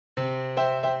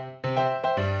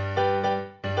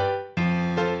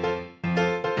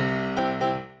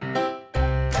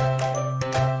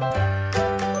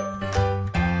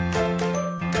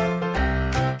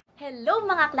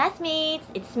classmates!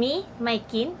 It's me,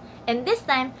 Mykene, and this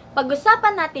time,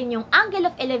 pag-usapan natin yung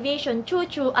angle of elevation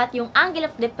chuchu at yung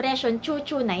angle of depression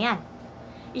chuchu na yan.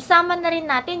 Isama na rin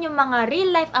natin yung mga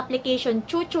real-life application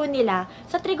chuchu nila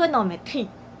sa trigonometry.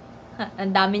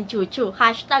 Ang daming chuchu.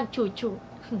 #chuchu.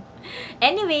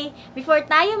 Anyway, before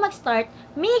tayo mag-start,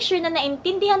 make sure na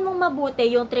naintindihan mong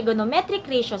mabuti yung trigonometric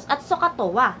ratios at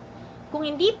SOHCAHTOA. Kung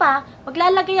hindi pa,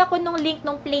 maglalagay ako ng link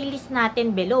ng playlist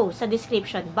natin below sa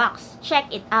description box.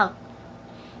 Check it out.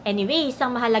 Anyway,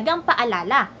 isang mahalagang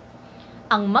paalala.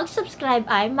 Ang mag-subscribe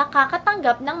ay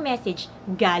makakatanggap ng message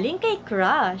galing kay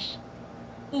crush.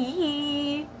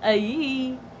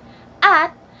 Ay.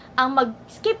 At ang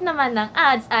mag-skip naman ng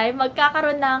ads ay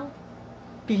magkakaroon ng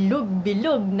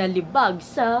bilog-bilog na libag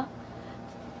sa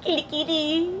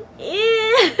kilikili.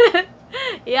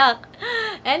 Yak.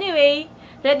 Anyway,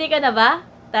 ready ka na ba?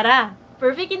 Tara,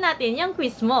 perfectin natin yung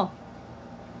quiz mo.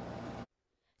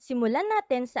 Simulan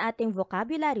natin sa ating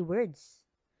vocabulary words.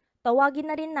 Tawagin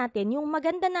na rin natin yung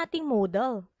maganda nating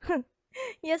model.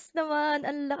 Yes naman,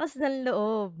 ang lakas ng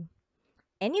loob.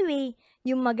 Anyway,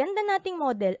 yung maganda nating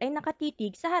model ay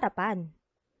nakatitig sa harapan.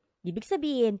 Ibig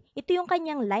sabihin, ito yung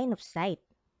kanyang line of sight.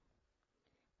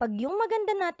 Pag yung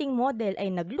maganda nating model ay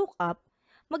nag-look up,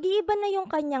 mag-iiba na yung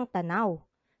kanyang tanaw.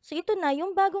 So ito na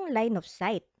yung bagong line of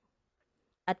sight.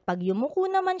 At pag yumuko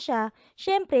naman siya,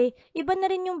 syempre, iba na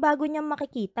rin yung bago niyang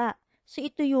makikita. So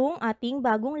ito yung ating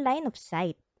bagong line of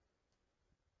sight.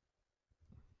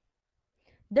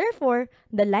 Therefore,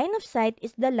 the line of sight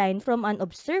is the line from an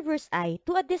observer's eye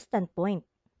to a distant point.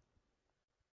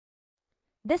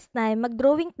 This time,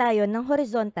 mag-drawing tayo ng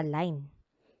horizontal line.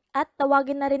 At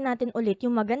tawagin na rin natin ulit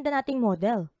yung maganda nating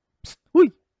model. Psst!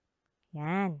 Huy!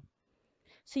 Yan.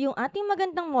 So yung ating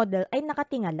magandang model ay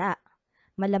nakatingala.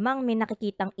 Malamang may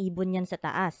nakikitang ibon yan sa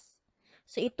taas.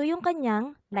 So ito yung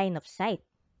kanyang line of sight.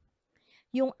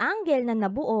 Yung angle na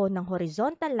nabuo ng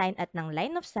horizontal line at ng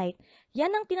line of sight,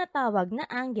 yan ang tinatawag na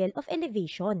angle of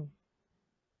elevation.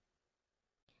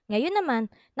 Ngayon naman,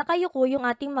 nakayuko yung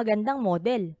ating magandang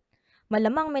model.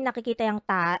 Malamang may nakikita yung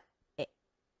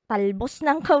talbos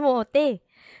ng kamote.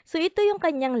 So ito yung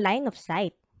kanyang line of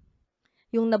sight.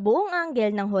 Yung nabuong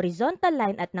angle ng horizontal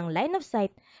line at ng line of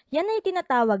sight, yan ay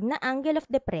tinatawag na angle of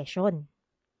depression.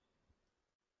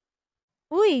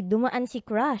 Uy, dumaan si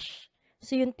crush.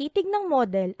 So yung titig ng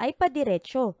model ay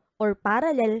padiretso or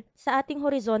parallel sa ating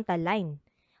horizontal line.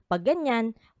 Pag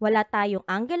ganyan, wala tayong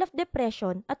angle of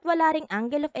depression at wala ring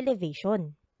angle of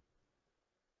elevation.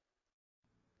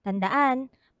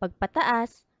 Tandaan,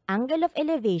 pagpataas, angle of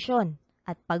elevation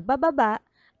at pagbababa,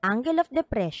 angle of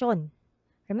depression.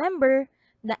 Remember,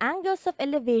 the angles of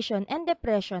elevation and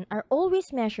depression are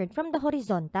always measured from the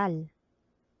horizontal.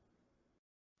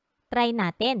 Try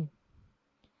natin.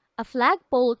 A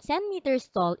flagpole 10 meters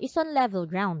tall is on level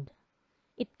ground.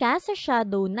 It casts a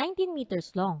shadow 19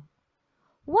 meters long.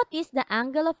 What is the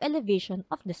angle of elevation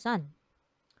of the sun?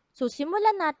 So,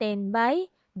 simulan natin by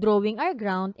drawing our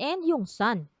ground and yung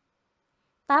sun.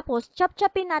 Tapos,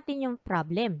 chop-chopin natin yung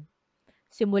problem.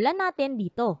 Simulan natin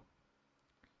dito.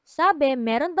 Sabi,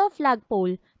 meron daw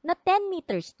flagpole na 10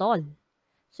 meters tall.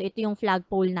 So, ito yung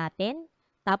flagpole natin.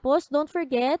 Tapos, don't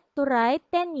forget to write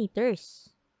 10 meters.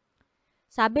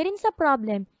 Sabi rin sa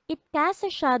problem, it casts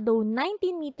a shadow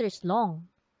 19 meters long.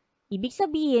 Ibig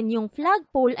sabihin, yung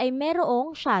flagpole ay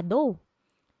merong shadow.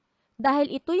 Dahil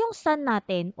ito yung sun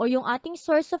natin o yung ating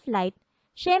source of light,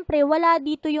 syempre, wala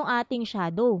dito yung ating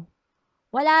shadow.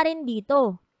 Wala rin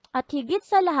dito. At higit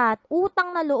sa lahat,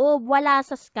 utang na loob, wala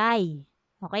sa sky.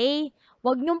 Okay?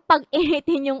 Huwag niyong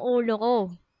pag-initin yung ulo ko.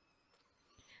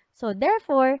 So,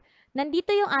 therefore,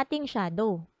 nandito yung ating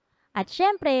shadow. At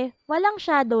syempre, walang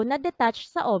shadow na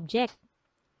detached sa object.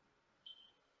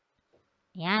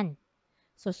 Ayan.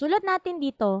 So, sulat natin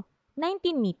dito,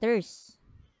 19 meters.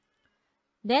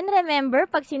 Then, remember,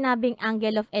 pag sinabing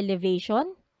angle of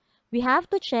elevation, we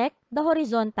have to check the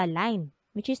horizontal line,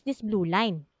 which is this blue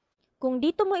line. Kung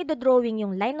dito mo idodrawing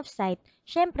yung line of sight,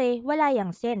 syempre, wala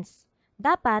yang sense.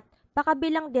 Dapat,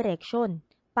 pakabilang direction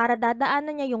para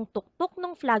dadaanan niya yung tuktok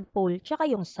ng flagpole tsaka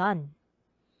yung sun.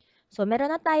 So,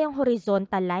 meron na tayong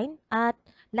horizontal line at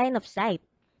line of sight.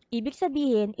 Ibig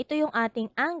sabihin, ito yung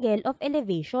ating angle of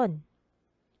elevation.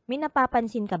 May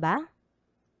napapansin ka ba?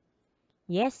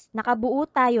 Yes, nakabuo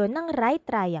tayo ng right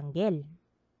triangle.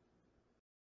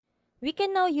 We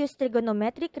can now use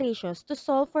trigonometric ratios to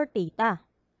solve for theta.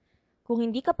 Kung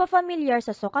hindi ka pa familiar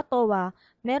sa SOHCAHTOA,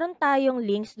 meron tayong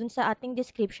links dun sa ating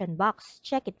description box.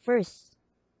 Check it first.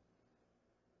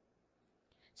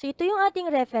 So, ito yung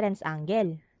ating reference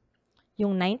angle.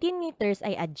 Yung 19 meters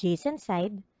ay adjacent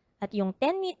side at yung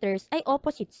 10 meters ay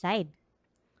opposite side.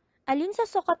 Alin sa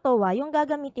SOHCAHTOA yung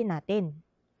gagamitin natin?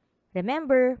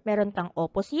 Remember, meron kang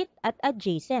opposite at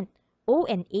adjacent, O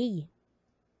and A.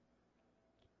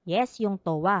 Yes, yung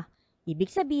TOA.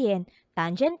 Ibig sabihin,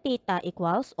 tangent theta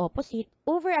equals opposite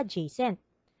over adjacent.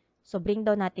 So, bring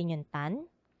down natin yung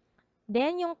tan.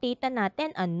 Then, yung theta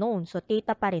natin unknown. So,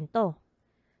 theta pa rin to.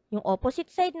 Yung opposite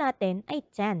side natin ay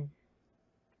tan.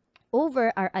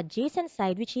 Over our adjacent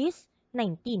side which is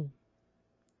 19.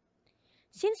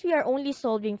 Since we are only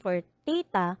solving for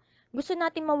theta, gusto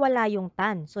natin mawala yung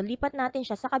tan. So, lipat natin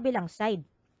siya sa kabilang side.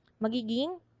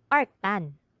 Magiging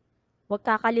arctan. Huwag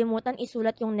kakalimutan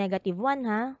isulat yung negative 1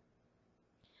 ha.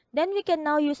 Then we can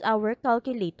now use our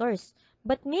calculators.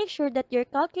 But make sure that your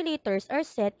calculators are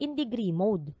set in degree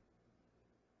mode.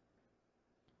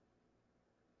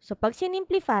 So pag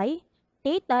sinimplify,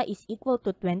 theta is equal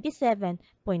to 27.76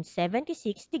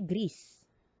 degrees.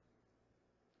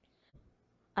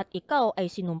 At ikaw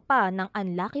ay sinumpa ng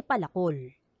unlucky palakol.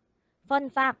 Fun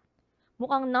fact,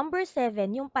 mukhang number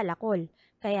 7 yung palakol,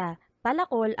 kaya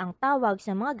palakol ang tawag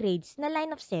sa mga grades na line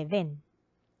of 7.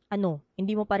 Ano,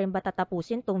 hindi mo pa rin ba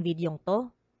tatapusin tong videong to?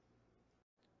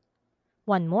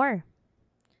 One more.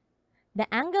 The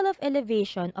angle of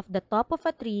elevation of the top of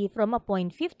a tree from a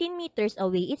point 15 meters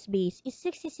away its base is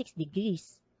 66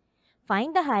 degrees.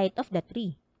 Find the height of the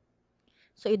tree.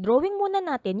 So, i-drawing muna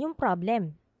natin yung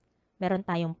problem. Meron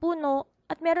tayong puno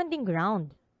at meron ding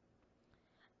ground.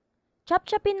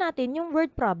 Chop-chopin natin yung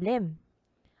word problem.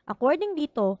 According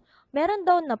dito, meron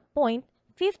daw na point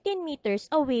 15 meters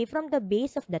away from the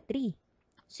base of the tree.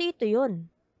 So, ito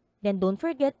yun. Then, don't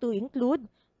forget to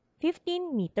include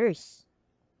 15 meters.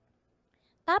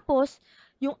 Tapos,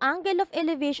 yung angle of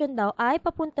elevation daw ay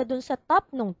papunta dun sa top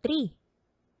ng tree.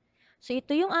 So,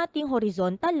 ito yung ating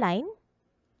horizontal line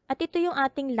at ito yung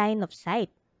ating line of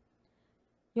sight.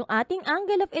 Yung ating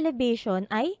angle of elevation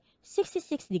ay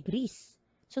 66 degrees.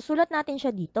 Susulat natin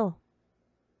siya dito.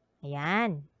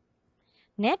 Ayan.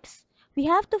 Next, we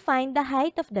have to find the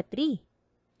height of the tree.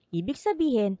 Ibig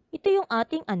sabihin, ito yung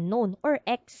ating unknown or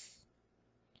x.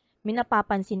 May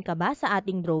napapansin ka ba sa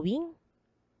ating drawing?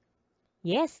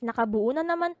 Yes, nakabuo na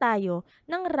naman tayo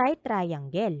ng right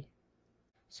triangle.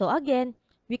 So again,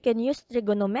 we can use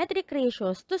trigonometric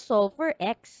ratios to solve for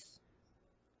x.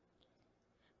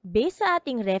 Based sa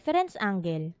ating reference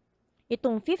angle,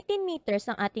 itong 15 meters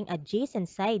ang ating adjacent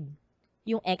side.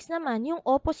 Yung x naman yung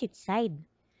opposite side.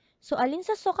 So alin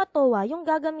sa SOHCAHTOA yung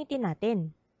gagamitin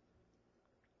natin?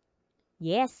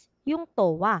 Yes, yung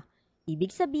TOA.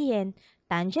 Ibig sabihin,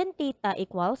 tangent theta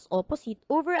equals opposite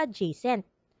over adjacent.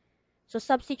 So,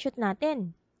 substitute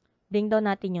natin. Bring down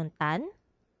natin yung tan.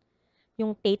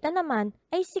 Yung theta naman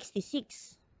ay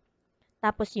 66.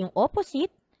 Tapos yung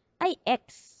opposite ay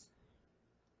x.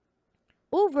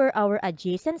 Over our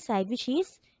adjacent side which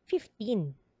is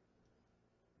 15.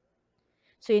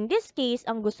 So, in this case,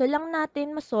 ang gusto lang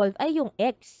natin masolve ay yung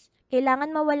x.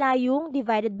 Kailangan mawala yung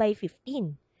divided by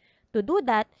 15. To do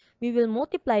that, we will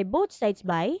multiply both sides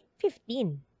by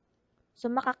 15.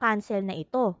 So, makakancel na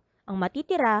ito. Ang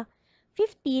matitira,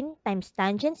 15 times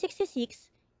tangent 66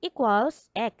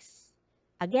 equals x.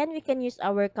 Again, we can use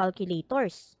our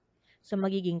calculators. So,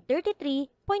 magiging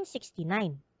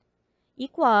 33.69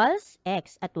 equals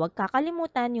x. At huwag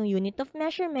kakalimutan yung unit of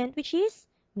measurement which is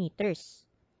meters.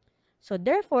 So,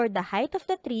 therefore, the height of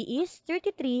the tree is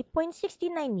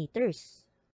 33.69 meters.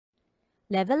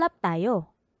 Level up tayo.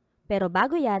 Pero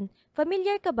bago yan,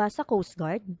 familiar ka ba sa Coast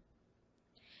Guard?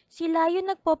 Sila yung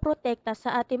nagpoprotekta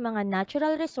sa ating mga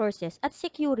natural resources at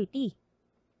security.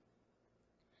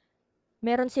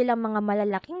 Meron silang mga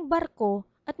malalaking barko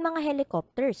at mga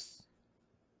helicopters.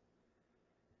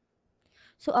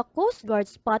 So a Coast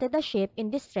Guard spotted a ship in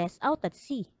distress out at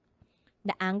sea.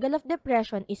 The angle of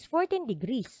depression is 14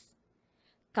 degrees.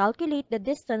 Calculate the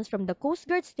distance from the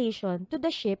Coast Guard station to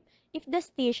the ship if the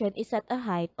station is at a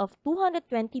height of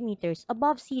 220 meters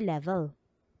above sea level.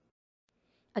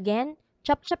 Again,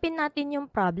 chop-chopin natin yung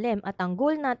problem at ang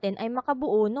goal natin ay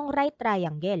makabuo ng right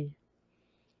triangle.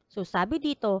 So sabi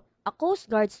dito, a Coast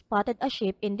Guard spotted a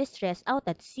ship in distress out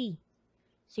at sea.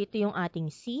 So ito yung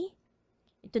ating sea,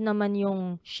 ito naman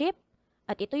yung ship,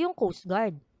 at ito yung Coast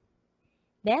Guard.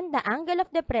 Then the angle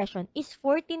of depression is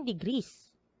 14 degrees.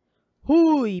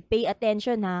 Huy! Pay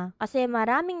attention ha, kasi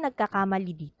maraming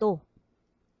nagkakamali dito.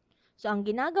 So ang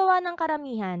ginagawa ng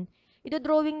karamihan, ito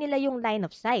drawing nila yung line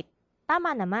of sight.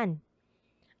 Tama naman.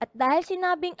 At dahil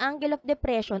sinabing angle of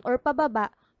depression or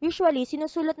pababa, usually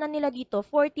sinusulat na nila dito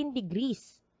 14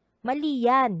 degrees. Mali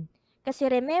yan. Kasi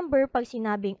remember, pag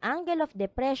sinabing angle of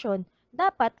depression,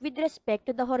 dapat with respect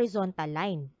to the horizontal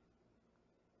line.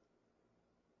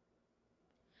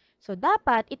 So,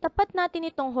 dapat itapat natin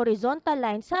itong horizontal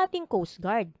line sa ating Coast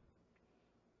Guard.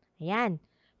 Ayan.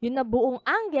 Yung nabuong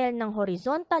angle ng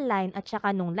horizontal line at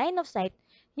saka nung line of sight,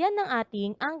 yan ang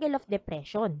ating angle of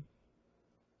depression.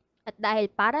 At dahil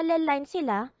parallel line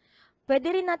sila,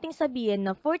 pwede rin nating sabihin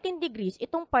na 14 degrees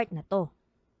itong part na to.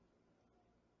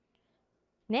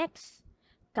 Next,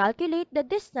 calculate the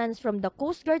distance from the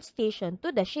Coast Guard station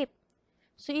to the ship.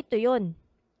 So ito yon.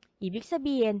 Ibig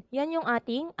sabihin, yan yung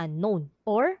ating unknown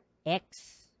or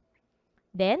X.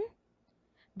 Then,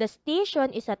 the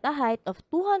station is at a height of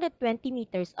 220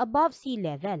 meters above sea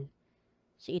level.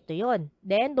 So ito yon.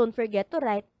 Then, don't forget to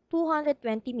write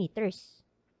 220 meters.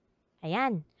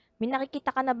 Ayan. May nakikita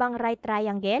ka na bang right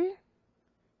triangle?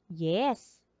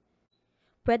 Yes.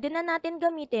 Pwede na natin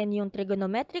gamitin yung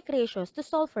trigonometric ratios to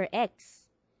solve for x.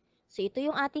 So, ito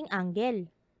yung ating angle.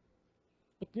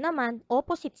 Ito naman,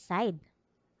 opposite side.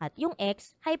 At yung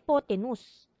x,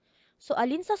 hypotenuse. So,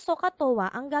 alin sa SOHCAHTOA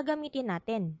ang gagamitin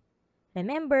natin?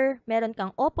 Remember, meron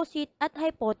kang opposite at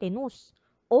hypotenuse,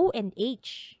 O and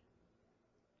H.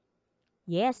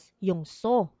 Yes, yung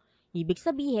SO. Ibig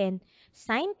sabihin,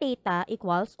 sine theta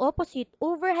equals opposite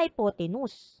over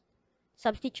hypotenuse.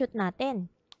 Substitute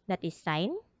natin. That is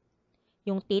sine.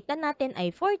 Yung theta natin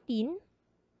ay 14.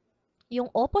 Yung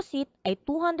opposite ay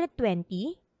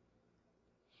 220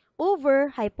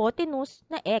 over hypotenuse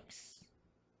na x.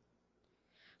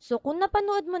 So, kung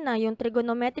napanood mo na yung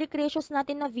trigonometric ratios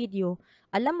natin na video,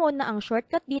 alam mo na ang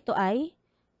shortcut dito ay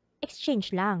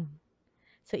exchange lang.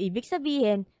 So, ibig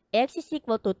sabihin, x is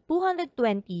equal to 220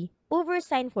 over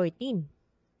sine 14,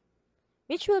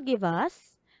 which will give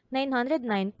us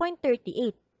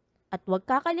 909.38. At huwag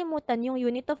kakalimutan yung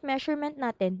unit of measurement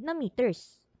natin na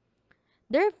meters.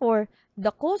 Therefore,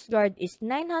 the Coast Guard is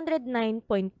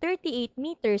 909.38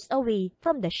 meters away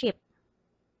from the ship.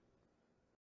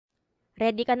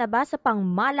 Ready ka na ba sa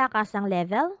pangmalakasang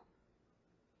level?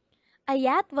 A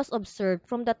yacht was observed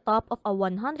from the top of a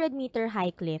 100-meter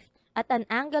high cliff at an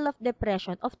angle of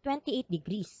depression of 28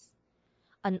 degrees.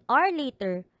 An hour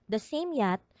later, the same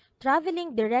yacht,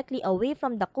 traveling directly away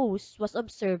from the coast, was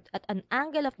observed at an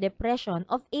angle of depression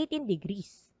of 18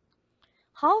 degrees.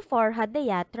 How far had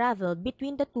the yacht traveled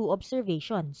between the two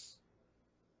observations?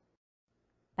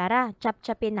 Tara,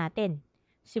 chap-chapin natin.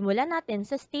 Simulan natin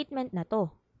sa statement na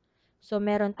to. So,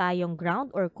 meron tayong ground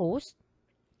or coast,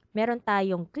 meron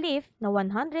tayong cliff na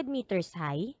 100 meters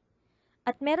high,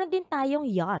 at meron din tayong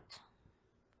yacht.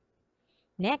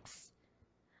 Next,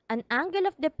 an angle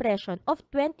of depression of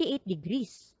 28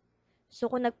 degrees. So,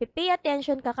 kung nagpe-pay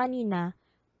attention ka kanina,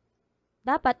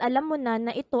 dapat alam mo na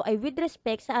na ito ay with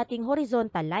respect sa ating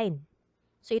horizontal line.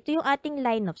 So, ito yung ating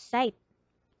line of sight.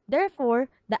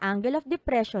 Therefore, the angle of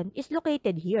depression is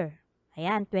located here.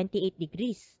 Ayan, 28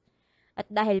 degrees. At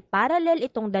dahil parallel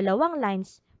itong dalawang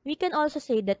lines, we can also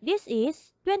say that this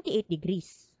is 28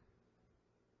 degrees.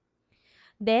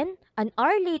 Then, an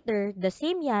hour later, the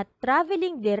same yacht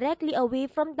traveling directly away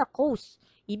from the coast.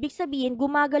 Ibig sabihin,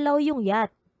 gumagalaw yung yacht.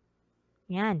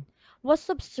 Yan. Was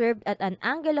observed at an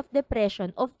angle of depression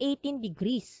of 18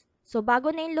 degrees. So, bago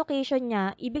na yung location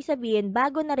niya, ibig sabihin,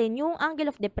 bago na rin yung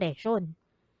angle of depression.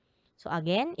 So,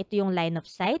 again, ito yung line of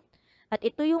sight. At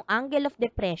ito yung angle of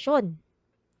depression.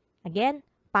 Again,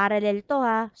 parallel to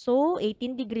ha. So,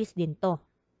 18 degrees din to.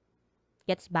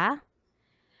 Gets ba?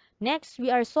 Next, we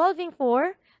are solving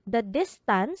for the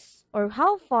distance or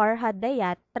how far had the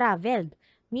yacht traveled,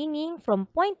 meaning from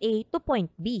point A to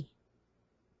point B.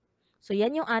 So,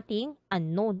 yan yung ating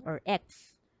unknown or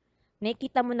X.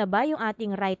 Nakikita mo na ba yung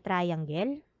ating right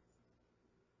triangle?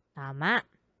 Tama.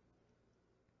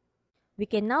 We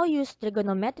can now use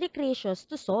trigonometric ratios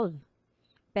to solve.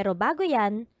 Pero bago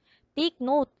yan, take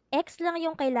note, X lang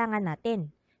yung kailangan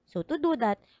natin. So, to do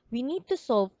that, we need to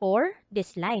solve for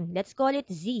this line. Let's call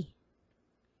it Z.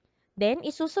 Then,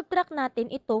 isusubtract natin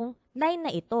itong line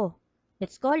na ito.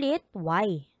 Let's call it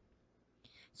Y.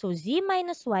 So, Z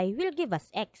minus Y will give us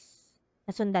X.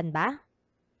 Nasundan ba?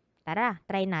 Tara,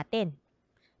 try natin.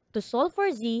 To solve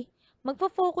for Z,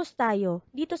 magpo-focus tayo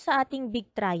dito sa ating big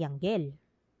triangle.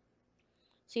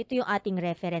 So, ito yung ating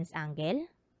reference angle.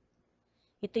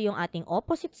 Ito yung ating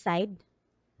opposite side.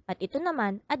 At ito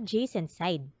naman, adjacent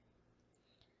side.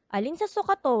 Alin sa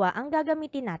SOHCAHTOA ang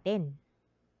gagamitin natin?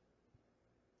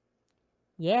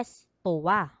 Yes,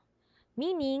 TOA.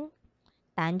 Meaning,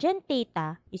 tangent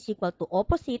theta is equal to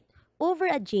opposite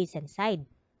over adjacent side.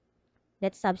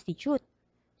 Let's substitute.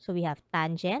 So, we have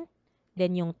tangent.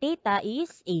 Then, yung theta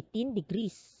is 18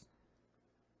 degrees.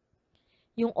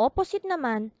 Yung opposite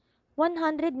naman,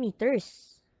 100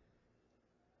 meters.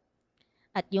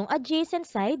 At yung adjacent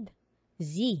side,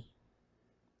 Z.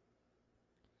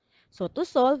 So, to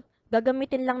solve,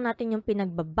 gagamitin lang natin yung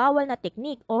pinagbabawal na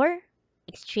technique or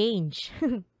exchange.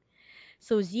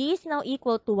 So, z is now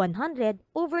equal to 100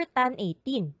 over tan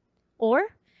 18 or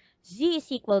z is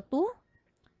equal to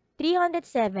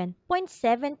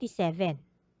 307.77.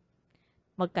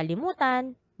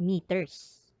 Magkalimutan,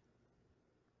 meters.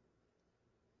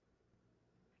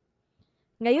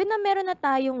 Ngayon na meron na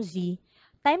tayong z,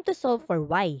 time to solve for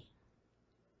y.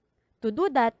 To do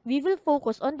that, we will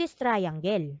focus on this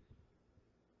triangle.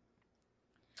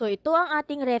 So, ito ang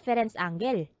ating reference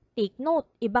angle. Take note,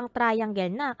 ibang triangle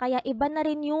na, kaya iba na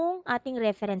rin yung ating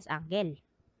reference angle.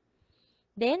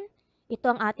 Then,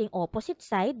 ito ang ating opposite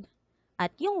side,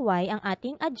 at yung y ang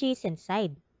ating adjacent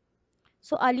side.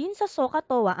 So, alin sa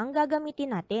SOHCAHTOA ang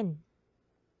gagamitin natin?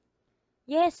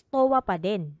 Yes, TOA pa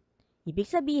din. Ibig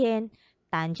sabihin,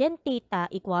 tangent theta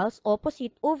equals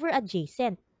opposite over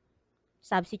adjacent.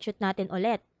 Substitute natin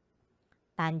ulit.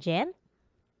 Tangent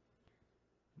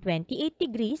 28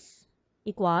 degrees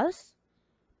equals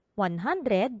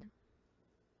 100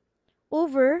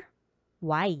 over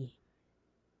y.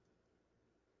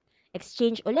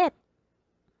 Exchange ulit.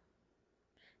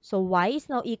 So, y is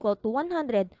now equal to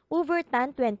 100 over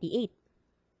tan 28.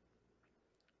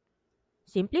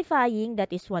 Simplifying,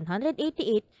 that is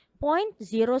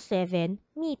 188.07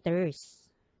 meters.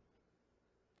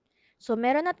 So,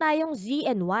 meron na tayong z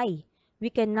and y.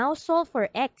 We can now solve for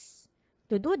x.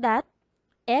 To do that,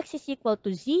 x is equal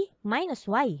to z minus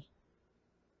y.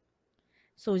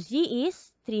 So, z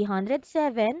is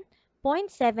 307.77.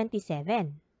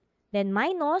 Then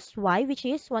minus y, which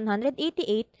is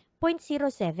 188.07.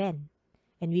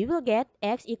 And we will get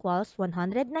x equals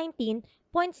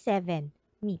 119.7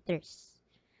 meters.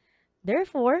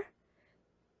 Therefore,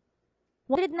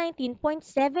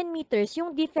 119.7 meters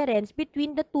yung difference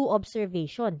between the two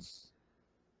observations.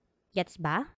 Gets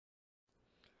ba?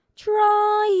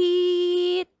 Try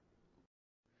it!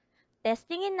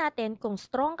 Testingin natin kung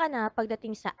strong ka na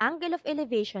pagdating sa angle of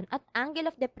elevation at angle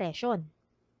of depression.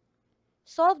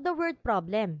 Solve the word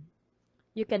problem.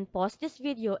 You can pause this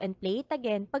video and play it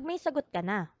again pag may sagot ka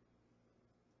na.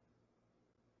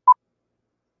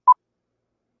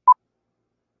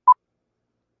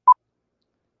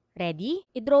 Ready?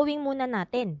 I-drawing muna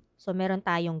natin. So, meron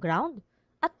tayong ground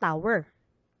at tower.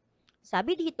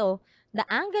 Sabi dito, the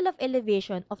angle of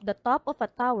elevation of the top of a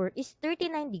tower is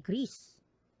 39 degrees.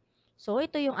 So,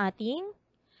 ito yung ating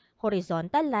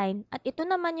horizontal line at ito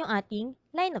naman yung ating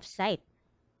line of sight.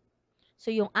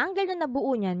 So, yung angle na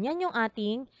nabuo niyan, yan yung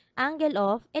ating angle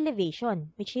of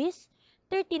elevation, which is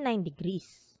 39 degrees.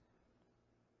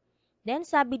 Then,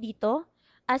 sabi dito,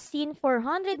 as seen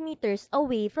 400 meters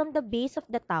away from the base of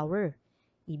the tower.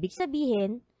 Ibig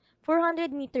sabihin, 400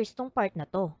 meters tong part na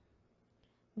to.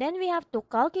 Then, we have to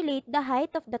calculate the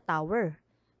height of the tower.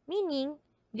 Meaning,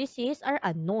 this is our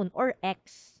unknown or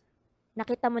x.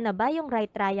 Nakita mo na ba yung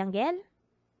right triangle?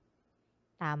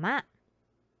 Tama.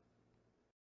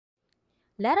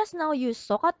 Let us now use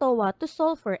SOHCAHTOA to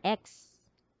solve for x.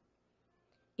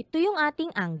 Ito yung ating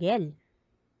angle.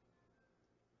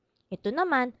 Ito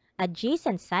naman,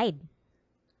 adjacent side.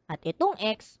 At itong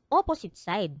x, opposite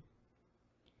side.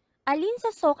 Alin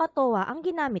sa SOHCAHTOA ang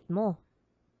ginamit mo?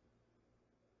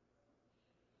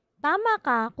 Tama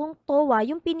ka kung TOA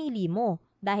yung pinili mo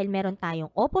dahil meron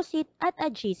tayong opposite at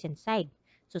adjacent side.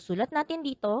 Susulat natin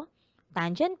dito,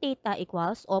 tangent theta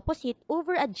equals opposite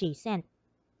over adjacent.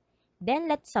 Then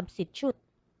let's substitute.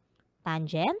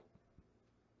 Tangent,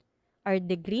 our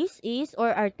degrees is or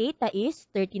our theta is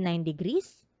 39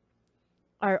 degrees.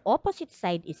 Our opposite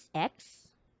side is x.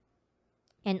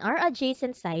 And our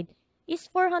adjacent side is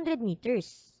 400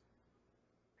 meters.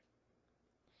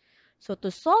 So to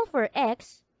solve for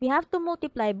x, we have to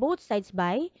multiply both sides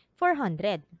by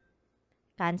 400.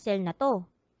 Cancel na to.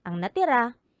 Ang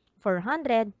natira,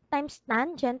 400 times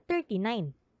tangent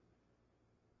 39.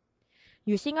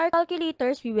 Using our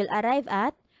calculators, we will arrive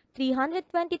at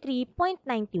 323.91.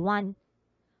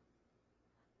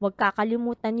 Huwag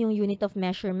kakalimutan yung unit of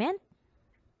measurement.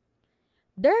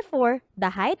 Therefore,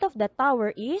 the height of the tower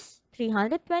is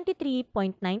 323.91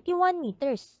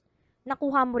 meters.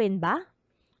 Nakuha mo rin ba?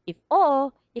 If oo,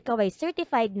 ikaw ay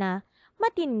certified na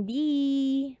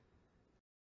matindi.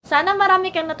 Sana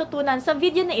marami kang natutunan sa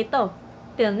video na ito.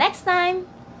 Till next time!